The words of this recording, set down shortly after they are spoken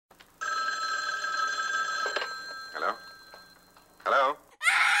Hello?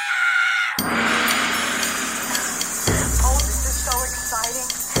 Oh, this is so exciting.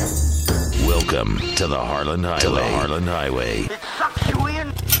 Welcome to the Harlan Highway. It sucks you in.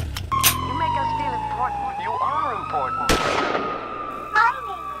 You make us feel important. You are important. My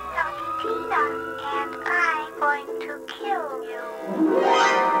name is Tina, and I'm going to kill you.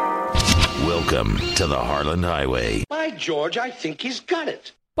 Welcome to the Harlan Highway. By George, I think he's got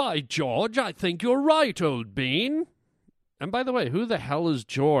it. By George, I think you're right, old bean. And by the way, who the hell is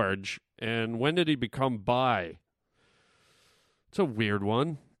George, and when did he become bi? It's a weird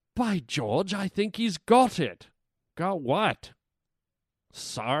one. By George, I think he's got it. Got what?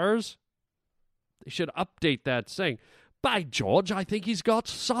 SARS? They should update that saying, by George, I think he's got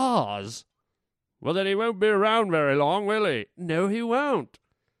SARS. Well, then he won't be around very long, will he? No, he won't.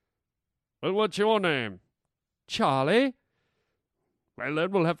 Well, what's your name? Charlie? Well,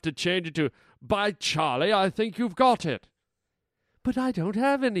 then we'll have to change it to, by Charlie, I think you've got it. But I don't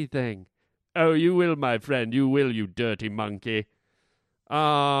have anything. Oh, you will, my friend. You will, you dirty monkey.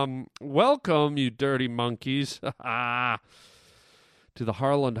 Welcome, you dirty monkeys, to the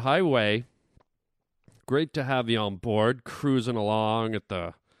Harlan Highway. Great to have you on board, cruising along at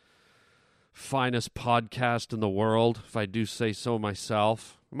the finest podcast in the world, if I do say so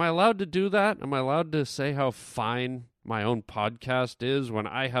myself. Am I allowed to do that? Am I allowed to say how fine my own podcast is when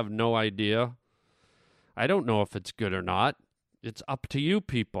I have no idea? I don't know if it's good or not. It's up to you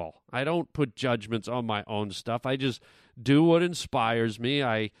people. I don't put judgments on my own stuff. I just do what inspires me.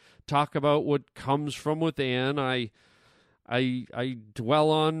 I talk about what comes from within. I dwell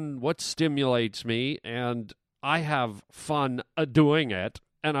on what stimulates me, and I have fun doing it,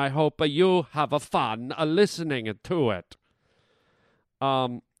 and I hope you have a fun listening to it.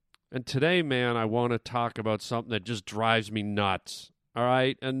 And today, man, I want to talk about something that just drives me nuts. All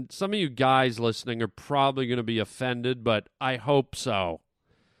right, and some of you guys listening are probably going to be offended, but I hope so,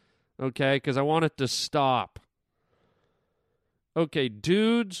 okay, because I want it to stop. Okay,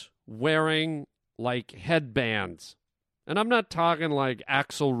 dudes wearing, like, headbands, and I'm not talking like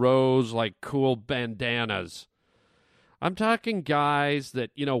Axl Rose, like, cool bandanas. I'm talking guys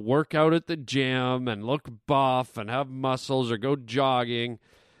that, you know, work out at the gym and look buff and have muscles or go jogging,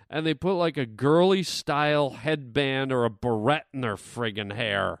 and they put like a girly style headband or a barrette in their friggin'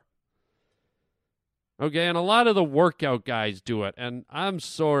 hair. Okay, and a lot of the workout guys do it. And I'm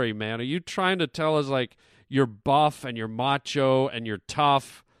sorry, man. Are you trying to tell us like you're buff and you're macho and you're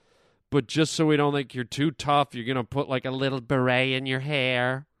tough, but just so we don't think you're too tough, you're going to put like a little beret in your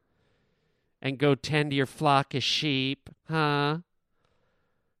hair and go tend to your flock of sheep, huh?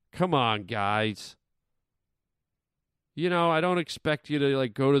 Come on, guys. You know, I don't expect you to,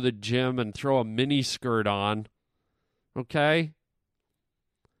 like, go to the gym and throw a mini skirt on, okay?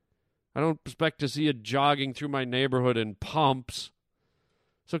 I don't expect to see you jogging through my neighborhood in pumps.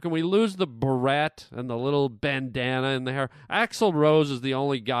 So can we lose the barrette and the little bandana in the hair? Axl Rose is the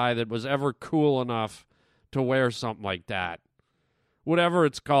only guy that was ever cool enough to wear something like that. Whatever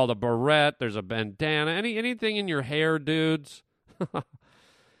it's called, a barrette, there's a bandana, anything in your hair, dudes.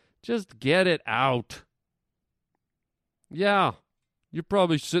 Just get it out. Yeah, you're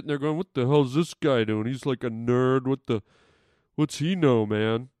probably sitting there going, what the hell's this guy doing? He's like a nerd. What's he know,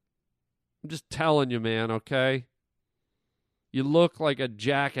 man? I'm just telling you, man, okay? You look like a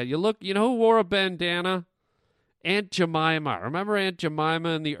jacket. You know who wore a bandana? Aunt Jemima. Remember Aunt Jemima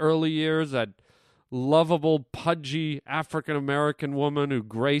in the early years? That lovable, pudgy African-American woman who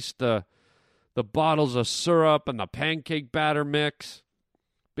graced the bottles of syrup and the pancake batter mix.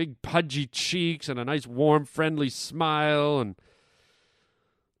 Big pudgy cheeks and a nice warm friendly smile and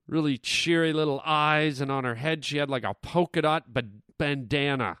really cheery little eyes, and on her head she had like a polka dot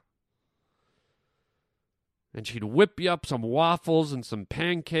bandana. And she'd whip you up some waffles and some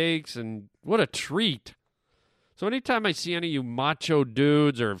pancakes, and what a treat. So anytime I see any of you macho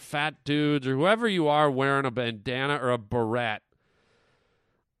dudes or fat dudes or whoever you are wearing a bandana or a barrette,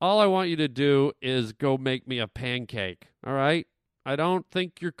 all I want you to do is go make me a pancake, all right? I don't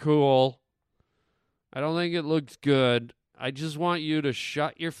think you're cool. I don't think it looks good. I just want you to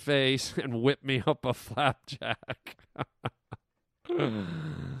shut your face and whip me up a flapjack.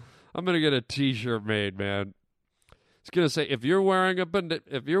 I'm going to get a t-shirt made, man. It's going to say, if you're wearing a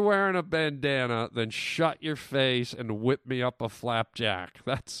bandana, then shut your face and whip me up a flapjack.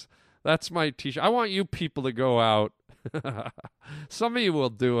 That's my t-shirt. I want you people to go out. Some of you will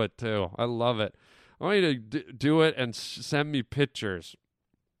do it, too. I love it. I want you to do it and send me pictures.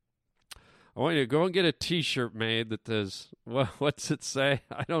 I want you to go and get a t-shirt made that says, what's it say?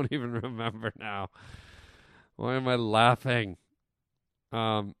 I don't even remember now. Why am I laughing?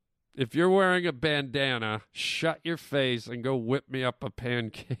 If you're wearing a bandana, shut your face and go whip me up a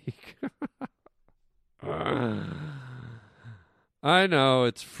pancake. I know,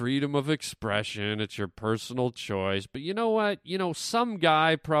 it's freedom of expression. It's your personal choice. But you know what? You know, some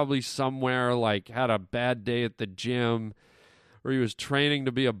guy probably somewhere, like, had a bad day at the gym, or he was training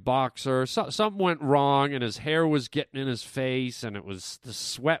to be a boxer. Something went wrong, and his hair was getting in his face, and the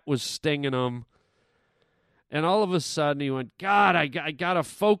sweat was stinging him. And all of a sudden, he went, God, I got to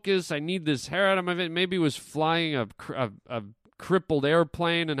focus. I need this hair out of my face. Maybe he was flying a crippled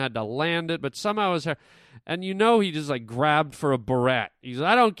airplane and had to land it, but somehow his hair... And you know he just, like, grabbed for a barrette. He's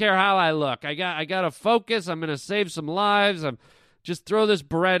like, I don't care how I look. I got to focus. I'm going to save some lives. Just throw this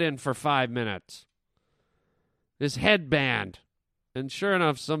barrette in for 5 minutes. This headband. And sure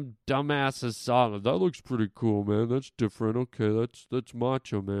enough, some dumbasses saw it. That looks pretty cool, man. That's different. Okay, that's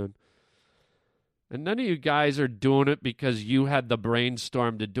macho, man. And none of you guys are doing it because you had the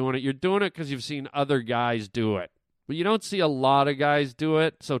brainstorm to doing it. You're doing it because you've seen other guys do it. But you don't see a lot of guys do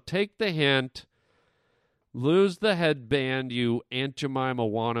it. So take the hint. Lose the headband, you Aunt Jemima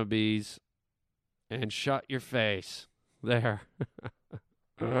wannabes, and shut your face. There.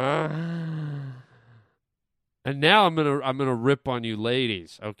 And now I'm gonna rip on you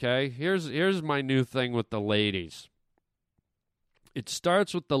ladies, okay? Here's my new thing with the ladies. It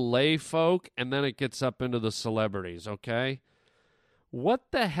starts with the lay folk, and then it gets up into the celebrities, okay?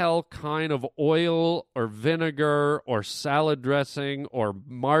 What the hell kind of oil or vinegar or salad dressing or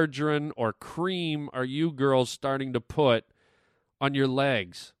margarine or cream are you girls starting to put on your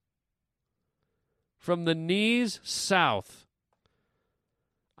legs? From the knees south,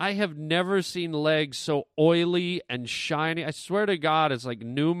 I have never seen legs so oily and shiny. I swear to God, it's like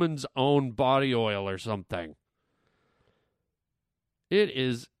Newman's Own body oil or something. It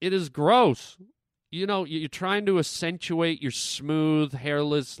is gross. You know, you're trying to accentuate your smooth,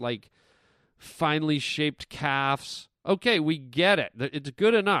 hairless, like, finely shaped calves. Okay, we get it. It's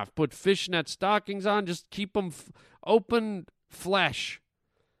good enough. Put fishnet stockings on. Just keep them open flesh.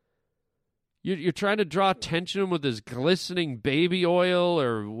 You're trying to draw attention with this glistening baby oil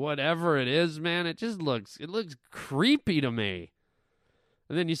or whatever it is, man. It looks creepy to me.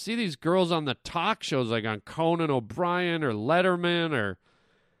 And then you see these girls on the talk shows, like on Conan O'Brien or Letterman or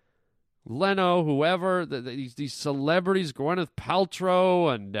Leno, whoever, these celebrities, Gwyneth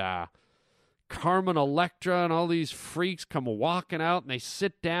Paltrow and Carmen Electra and all these freaks come walking out and they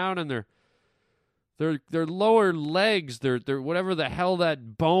sit down and their lower legs, their whatever the hell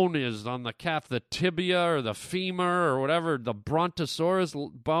that bone is on the calf, the tibia or the femur or whatever, the brontosaurus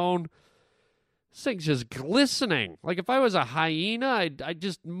bone, this thing's just glistening. Like if I was a hyena, I'd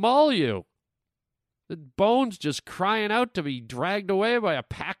just maul you. The bone's just crying out to be dragged away by a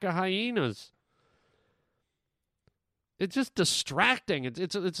pack of hyenas. It's just distracting.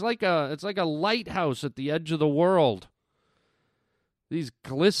 It's like a lighthouse at the edge of the world. These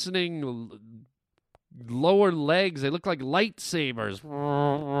glistening lower legs, they look like lightsabers.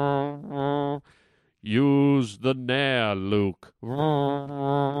 Use the nair, Luke.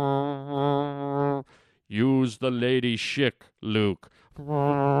 Use the lady chic, Luke.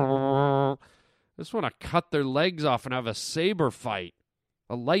 I just want to cut their legs off and have a saber fight.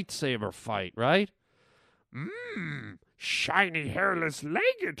 A lightsaber fight, right? Shiny hairless leg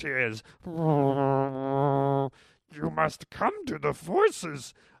it is. You must come to the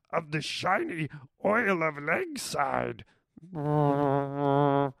forces of the shiny oil of leg side.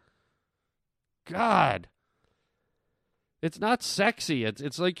 God. It's not sexy.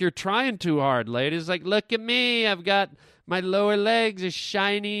 It's like you're trying too hard, ladies. Like, look at me. I've got my lower legs are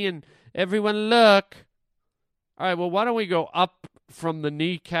shiny and everyone look. All right, well, why don't we go up from the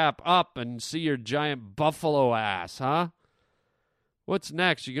kneecap up and see your giant buffalo ass, huh? What's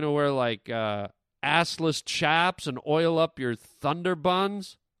next? You going to wear, like, assless chaps and oil up your thunder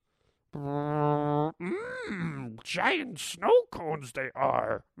buns? Giant snow cones they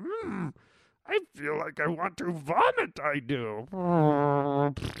are. I feel like I want to vomit, I do.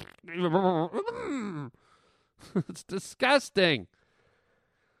 It's disgusting.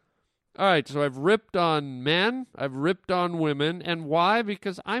 All right, so I've ripped on men, I've ripped on women, and why?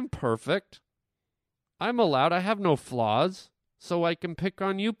 Because I'm perfect. I'm allowed, I have no flaws, so I can pick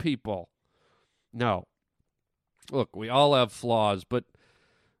on you people. No. Look, we all have flaws, but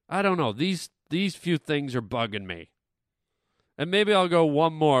I don't know, these few things are bugging me. And maybe I'll go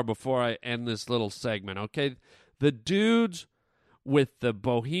one more before I end this little segment, okay? The dudes with the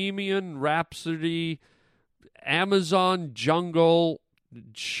Bohemian Rhapsody, Amazon jungle,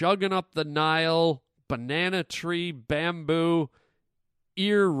 chugging up the Nile, banana tree, bamboo,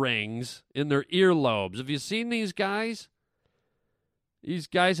 earrings in their earlobes. Have you seen these guys? These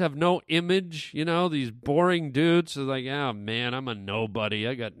guys have no image, these boring dudes are like, oh, man, I'm a nobody.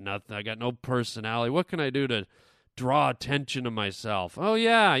 I got nothing. I got no personality. What can I do to draw attention to myself? Oh,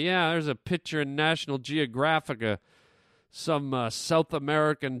 yeah, there's a picture in National Geographic of some South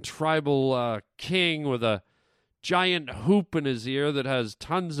American tribal king with a giant hoop in his ear that has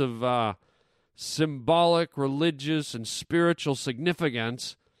tons of symbolic, religious, and spiritual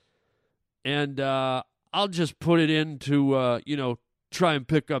significance. And I'll just put it into, try and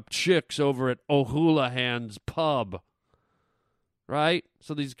pick up chicks over at O'Houlihan's pub. Right?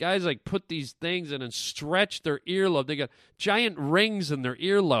 So these guys put these things in and stretch their earlobe. They got giant rings in their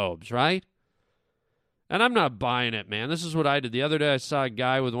earlobes, right? And I'm not buying it, man. This is what I did. The other day I saw a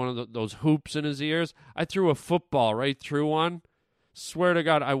guy with one of those hoops in his ears. I threw a football right through one. Swear to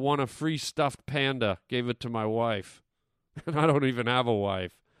God, I won a free stuffed panda. Gave it to my wife. And I don't even have a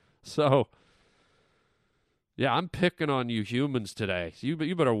wife. So, yeah, I'm picking on you humans today. So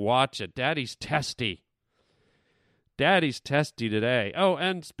you better watch it. Daddy's testy. Daddy's testy today. Oh,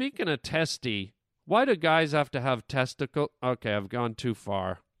 and speaking of testy, why do guys have to have testicles? Okay, I've gone too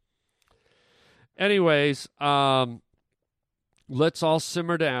far. Anyways, let's all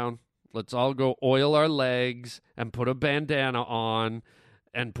simmer down. Let's all go oil our legs and put a bandana on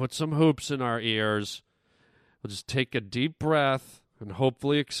and put some hoops in our ears. We'll just take a deep breath and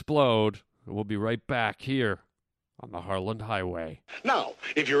hopefully explode. And we'll be right back here on the Harland Highway. Now,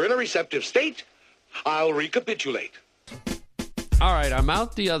 if you're in a receptive state, I'll recapitulate. All right, I'm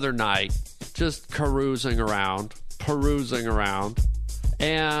out the other night just perusing around.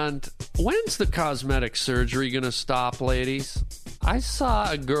 And when's the cosmetic surgery going to stop, ladies? I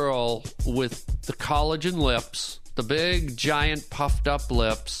saw a girl with the collagen lips, the big, giant, puffed up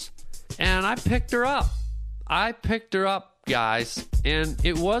lips, and I picked her up. Guys, and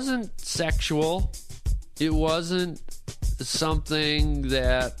it wasn't sexual. It wasn't something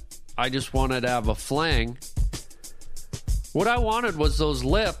that I just wanted to have a fling. What I wanted was those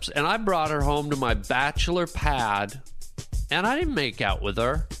lips, and I brought her home to my bachelor pad. And I didn't make out with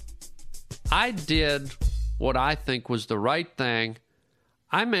her. I did what I think was the right thing.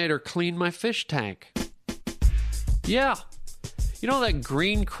 I made her clean my fish tank. Yeah. You know that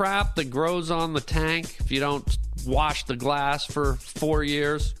green crap that grows on the tank if you don't wash the glass for 4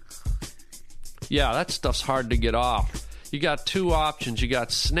 years? Yeah, that stuff's hard to get off. You got two options. You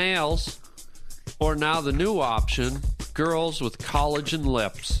got snails, or now the new option, girls with collagen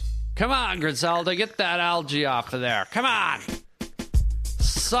lips. Come on, Griselda, get that algae off of there. Come on.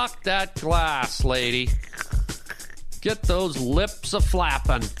 Suck that glass, lady. Get those lips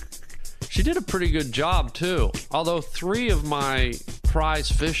a-flapping. She did a pretty good job, too. Although 3 of my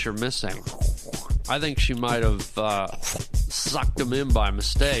prize fish are missing. I think she might have sucked them in by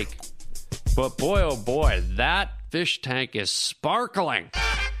mistake. But boy, oh boy, that fish tank is sparkling.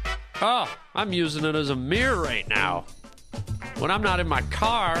 Oh, I'm using it as a mirror right now. When I'm not in my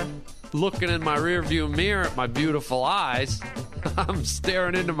car, looking in my rearview mirror at my beautiful eyes, I'm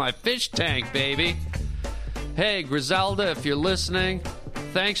staring into my fish tank, baby. Hey, Griselda, if you're listening,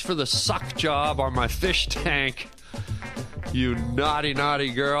 thanks for the suck job on my fish tank. You naughty,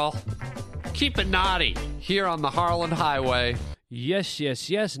 naughty girl. Keep it naughty here on the Harland Highway. Yes,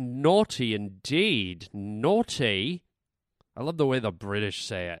 naughty indeed. Naughty. I love the way the British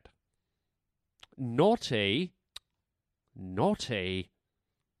say it. Naughty.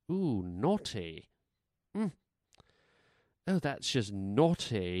 Ooh, naughty. Oh, that's just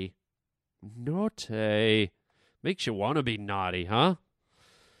naughty. Makes you want to be naughty, huh?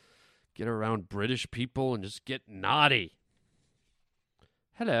 Get around British people and just get naughty.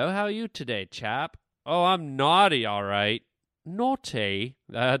 Hello, how are you today, chap? Oh, I'm naughty, all right. Naughty?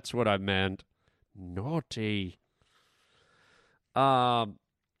 That's what I meant. Naughty.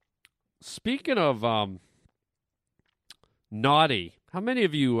 Speaking of, naughty. How many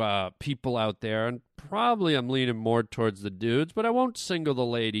of you people out there, and probably I'm leaning more towards the dudes, but I won't single the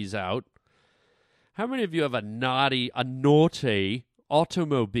ladies out. How many of you have a naughty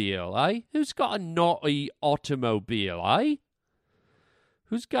automobile, eh? Who's got a naughty automobile, eh?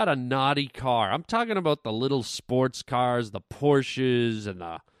 Who's got a naughty car? I'm talking about the little sports cars, the Porsches, and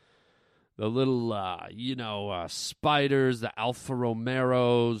the little, Spiders, the Alfa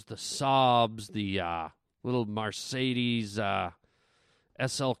Romeos, the Saabs, the little Mercedes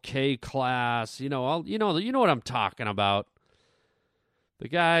SLK class, you know what I'm talking about. The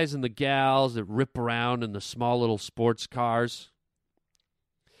guys and the gals that rip around in the small little sports cars.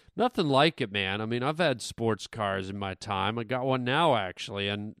 Nothing like it, man. I mean, I've had sports cars in my time. I got one now, actually,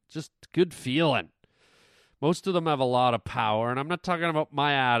 and just good feeling. Most of them have a lot of power, and I'm not talking about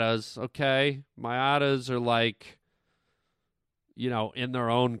Miatas, okay? Miatas are like, in their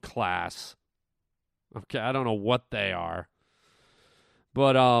own class. Okay, I don't know what they are.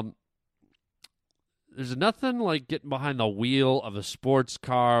 But there's nothing like getting behind the wheel of a sports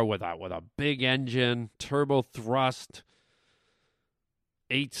car with a big engine, turbo thrust,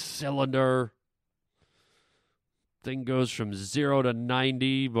 8-cylinder. Thing goes from 0 to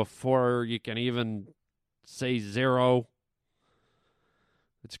 90 before you can even say 0.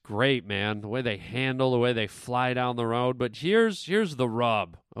 It's great, man. The way they handle, the way they fly down the road. But here's the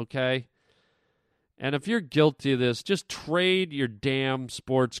rub, okay? And if you're guilty of this, just trade your damn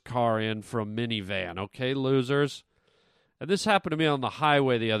sports car in for a minivan, okay, losers? And this happened to me on the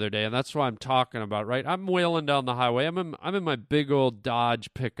highway the other day, and that's what I'm talking about, right? I'm wheeling down the highway. I'm in my big old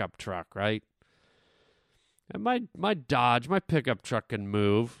Dodge pickup truck, right? And my Dodge, my pickup truck can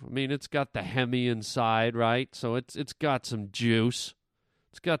move. I mean, it's got the Hemi inside, right? So it's got some juice.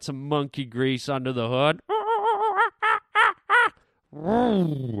 It's got some monkey grease under the hood.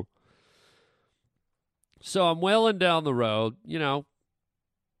 So I'm wailing down the road,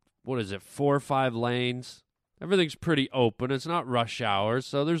 what is it, 4 or 5 lanes? Everything's pretty open. It's not rush hour,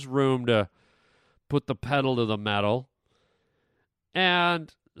 so there's room to put the pedal to the metal.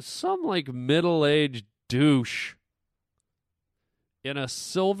 And some middle-aged douche in a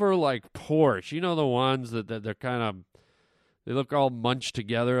silver Porsche. You know the ones that they're kind of, they look all munched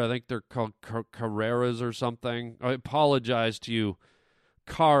together. I think they're called Carreras or something. I apologize to you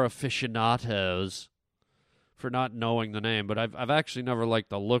car aficionados for not knowing the name, but I've actually never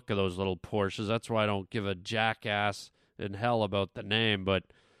liked the look of those little Porsches. That's why I don't give a jackass in hell about the name, but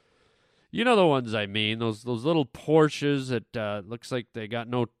you know the ones I mean, those little Porsches that looks like they got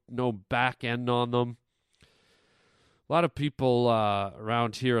no back end on them. A lot of people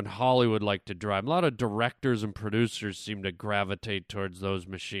around here in Hollywood like to drive. A lot of directors and producers seem to gravitate towards those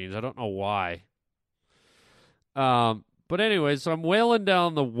machines. I don't know why. But anyway, so I'm wailing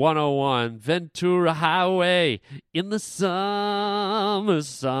down the 101 Ventura Highway in the summer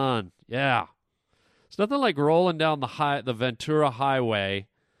sun. Yeah. It's nothing like rolling down the Ventura Highway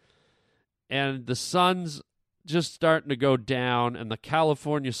and the sun's just starting to go down and the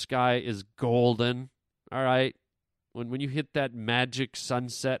California sky is golden. All right. When you hit that magic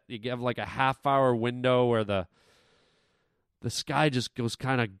sunset, you have a half-hour window where the sky just goes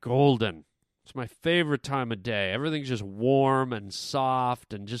kind of golden. It's my favorite time of day. Everything's just warm and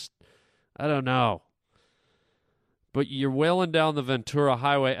soft and just, I don't know. But you're wailing down the Ventura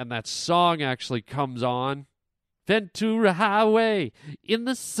Highway and that song actually comes on. Ventura Highway in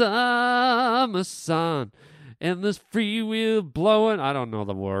the summer sun and this freewheel blowing. I don't know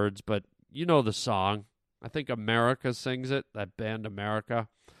the words, but you know the song. I think America sings it, that band America.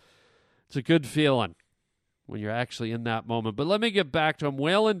 It's a good feeling when you're actually in that moment. But let me get back to I'm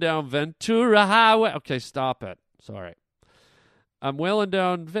wailing down Ventura Highway. Okay, stop it. Sorry. I'm wailing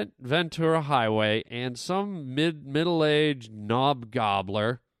down Ventura Highway, and some middle-aged knob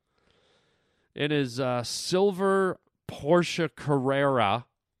gobbler in his silver Porsche Carrera,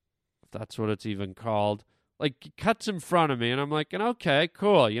 if that's what it's even called, he cuts in front of me, and I'm like, okay,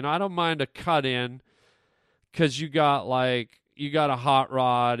 cool. I don't mind a cut in because you got a hot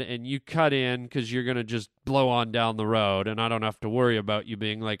rod and you cut in because you're going to just blow on down the road and I don't have to worry about you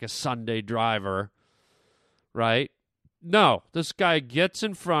being a Sunday driver, right? No, this guy gets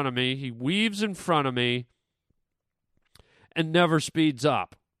in front of me, he weaves in front of me and never speeds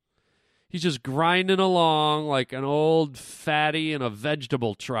up. He's just grinding along like an old fatty in a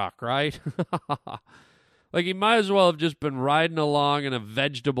vegetable truck, right? He might as well have just been riding along in a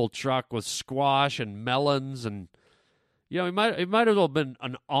vegetable truck with squash and melons and he might as well have been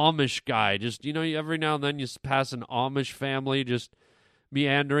an Amish guy. Just, every now and then you pass an Amish family just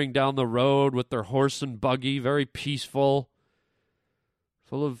meandering down the road with their horse and buggy, very peaceful,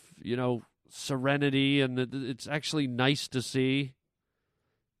 full of, serenity, and it's actually nice to see.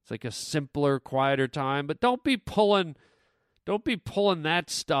 It's like a simpler, quieter time. But don't be pulling that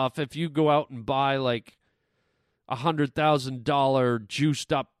stuff if you go out and buy $100,000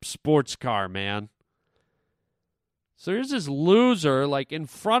 juiced up sports car, man. So here's this loser, in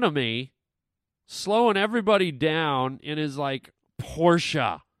front of me, slowing everybody down in his,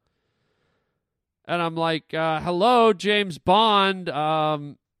 Porsche. And I'm like, hello, James Bond.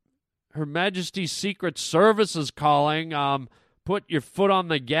 Her Majesty's Secret Service is calling. Put your foot on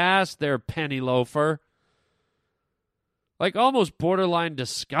the gas there, penny loafer. Almost borderline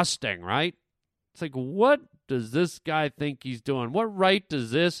disgusting, right? It's what does this guy think he's doing? What right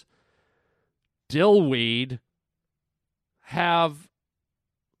does this dillweed have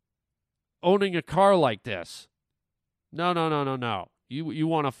owning a car like this? No. You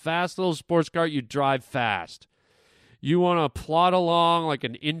want a fast little sports car, you drive fast. You want to plod along like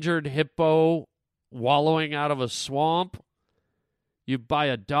an injured hippo wallowing out of a swamp? You buy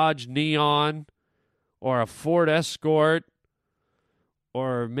a Dodge Neon or a Ford Escort,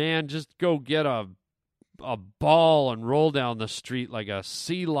 or, man, just go get a ball and roll down the street like a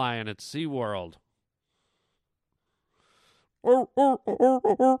sea lion at SeaWorld.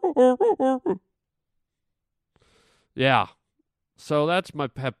 Yeah. So that's my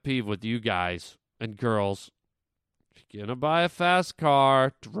pet peeve with you guys and girls. If you're going to buy a fast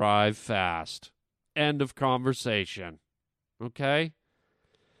car, drive fast. End of conversation. Okay?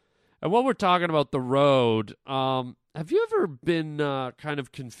 And while we're talking about the road, have you ever been kind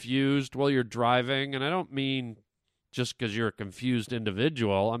of confused while you're driving? And I don't mean just because you're a confused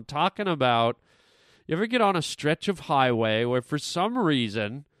individual. I'm talking about, you ever get on a stretch of highway where for some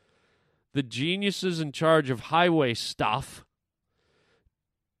reason the geniuses in charge of highway stuff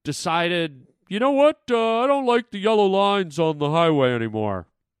decided, you know what, I don't like the yellow lines on the highway anymore.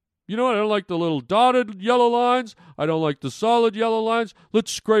 You know what, I don't like the little dotted yellow lines. I don't like the solid yellow lines.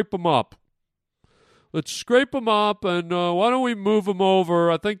 Let's scrape them up. Let's scrape them up, and why don't we move them over?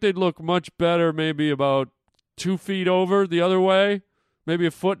 I think they'd look much better maybe about 2 feet over the other way, maybe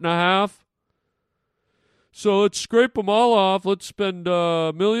 1.5 feet. So let's scrape them all off. Let's spend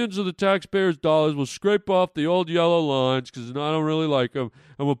millions of the taxpayers' dollars. We'll scrape off the old yellow lines because I don't really like them,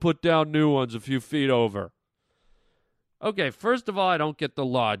 and we'll put down new ones a few feet over. Okay, first of all, I don't get the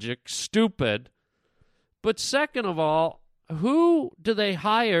logic. Stupid. But second of all, who do they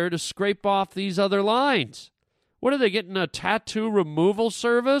hire to scrape off these other lines? What, are they getting a tattoo removal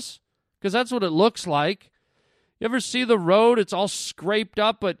service? Because that's what it looks like. You ever see the road? It's all scraped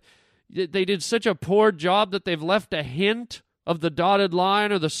up, but they did such a poor job that they've left a hint of the dotted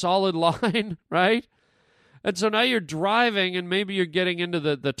line or the solid line, right? And so now you're driving, and maybe you're getting into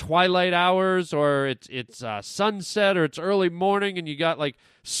the twilight hours, or it's sunset, or it's early morning, and you got like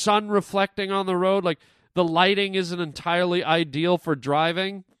sun reflecting on the road. Like the lighting isn't entirely ideal for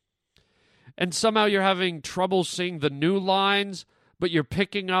driving. And somehow you're having trouble seeing the new lines, but you're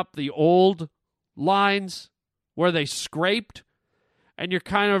picking up the old lines where they scraped. And you're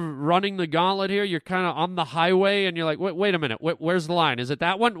kind of running the gauntlet here. You're kind of on the highway, and you're like, wait a minute. Where's the line? Is it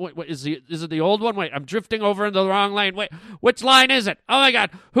that one? Is it the old one? Wait, I'm drifting over into the wrong lane. Wait, which line is it? Oh, my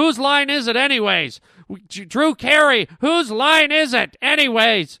God. Whose line is it anyways? Drew Carey, whose line is it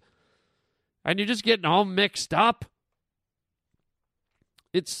anyways? And you're just getting all mixed up.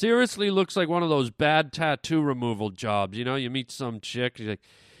 It seriously looks like one of those bad tattoo removal jobs. You know, you meet some chick, she's like,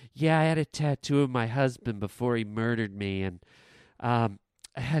 yeah, I had a tattoo of my husband before he murdered me, and I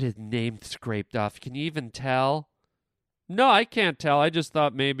had his name scraped off. Can you even tell? No, I can't tell. I just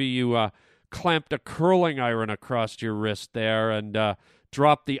thought maybe you clamped a curling iron across your wrist there and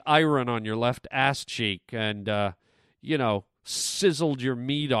dropped the iron on your left ass cheek and, sizzled your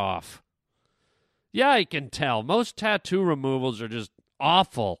meat off. Yeah, I can tell. Most tattoo removals are just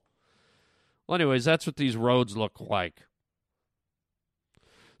awful. Well, anyways, that's what these roads look like.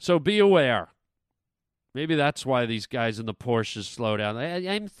 So be aware. Maybe that's why these guys in the Porsches slow down.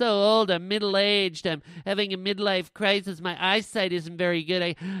 I'm so old. I'm middle-aged. I'm having a midlife crisis. My eyesight isn't very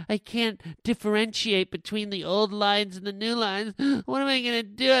good. I can't differentiate between the old lines and the new lines. What am I going to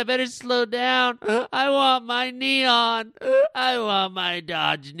do? I better slow down. I want my Neon. I want my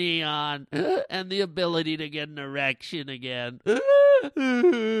Dodge Neon. And the ability to get an erection again.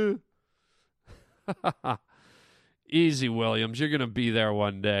 Easy, Williams. You're going to be there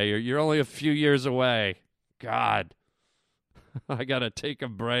one day. You're only a few years away. God. I got to take a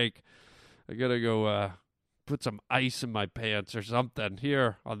break. I got to go put some ice in my pants or something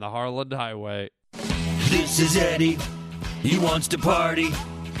here on the Harland Highway. This is Eddie. He wants to party,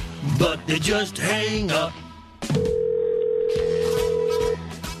 but they just hang up.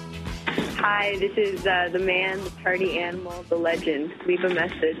 Hi, this is the man, the party animal, the legend. Leave a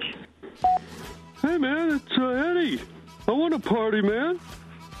message. Hey, man, it's Eddie. I want to party, man.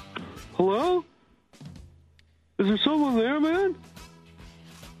 Hello? Is there someone there, man?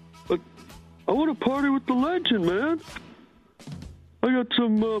 I want to party with the legend, man. I got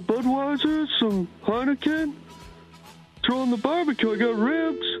some Budweiser, some Heineken. Throw on the barbecue. I got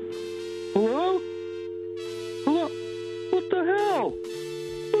ribs. Hello? Hello? What the hell?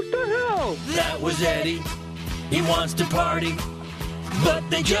 What the hell? That was Eddie. He wants to party, but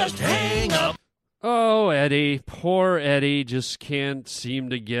they just hang up. Oh, Eddie. Poor Eddie just can't seem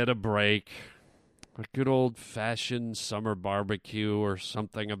to get a break. A good old-fashioned summer barbecue or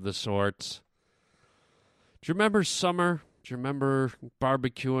something of the sorts. Do you remember summer? Do you remember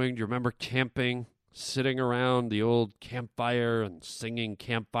barbecuing? Do you remember camping? Sitting around the old campfire and singing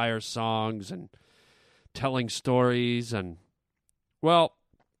campfire songs and telling stories. And, well,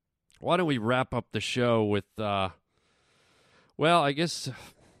 why don't we wrap up the show with, well, I guess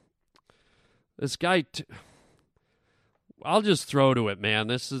this guy, I'll just throw to it, man.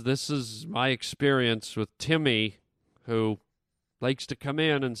 This is my experience with Timmy, who likes to come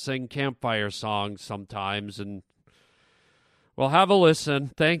in and sing campfire songs sometimes. And well, have a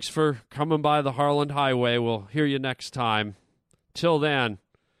listen. Thanks for coming by the Harland Highway. We'll hear you next time. Till then,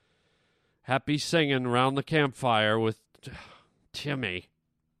 happy singing around the campfire with Timmy.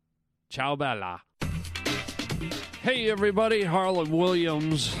 Ciao, Bella. Hey, everybody. Harlan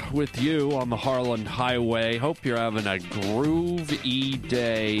Williams with you on the Harland Highway. Hope you're having a groovy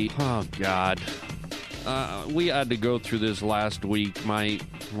day. Oh, God. We had to go through this last week.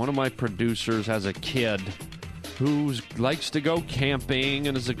 One of my producers has a kid who likes to go camping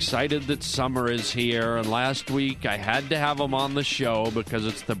and is excited that summer is here. And last week, I had to have him on the show because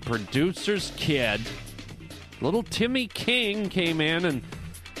it's the producer's kid. Little Timmy King came in and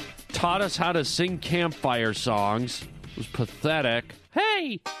taught us how to sing campfire songs. It was pathetic.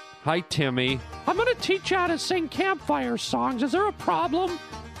 Hey! Hi, Timmy. I'm going to teach you how to sing campfire songs. Is there a problem?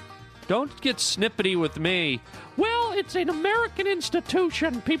 Don't get snippety with me. Well, it's an American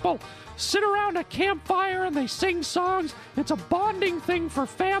institution. People sit around a campfire and they sing songs. It's a bonding thing for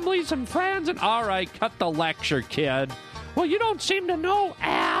families and friends. And all right, cut the lecture, kid. Well, you don't seem to know,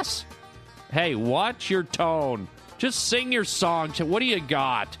 ass. Hey, watch your tone. Just sing your songs. What do you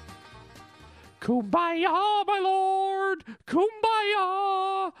got? Kumbaya, my lord,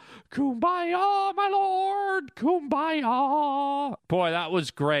 kumbaya, kumbaya, my lord, kumbaya. Boy, that was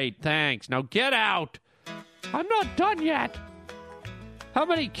great, thanks. Now get out. I'm not done yet. How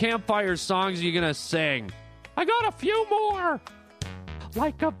many campfire songs are you going to sing? I got a few more.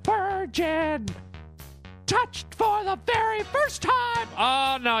 Like a virgin, touched for the very first time.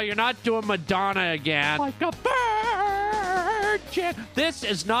 Oh, no, you're not doing Madonna again. Like a virgin. This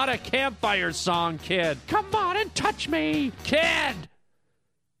is not a campfire song, kid. Come on and touch me, kid.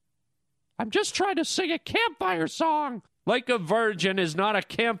 I'm just trying to sing a campfire song. Like a Virgin is not a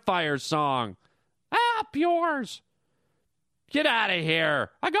campfire song. Up yours. Get out of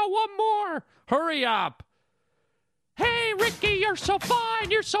here. I got one more. Hurry up. Hey, Ricky, you're so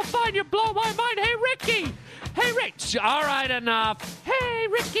fine. You're so fine. You blow my mind. Hey, Ricky. Hey, Rick. All right, enough. Hey,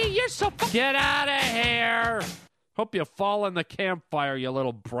 Ricky, you're so fine. Get out of here. Hope you fall in the campfire, you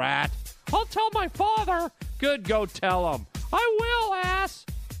little brat. I'll tell my father. Good, go tell him. I will, ass.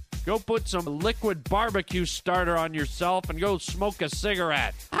 Go put some liquid barbecue starter on yourself and go smoke a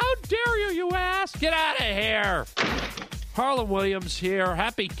cigarette. How dare you, you ass? Get out of here. Harlan Williams here.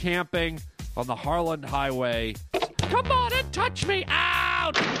 Happy camping on the Harland Highway. Come on and touch me.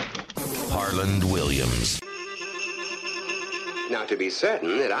 Out! Harland Williams. Now, to be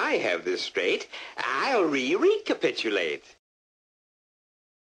certain that I have this straight, I'll recapitulate.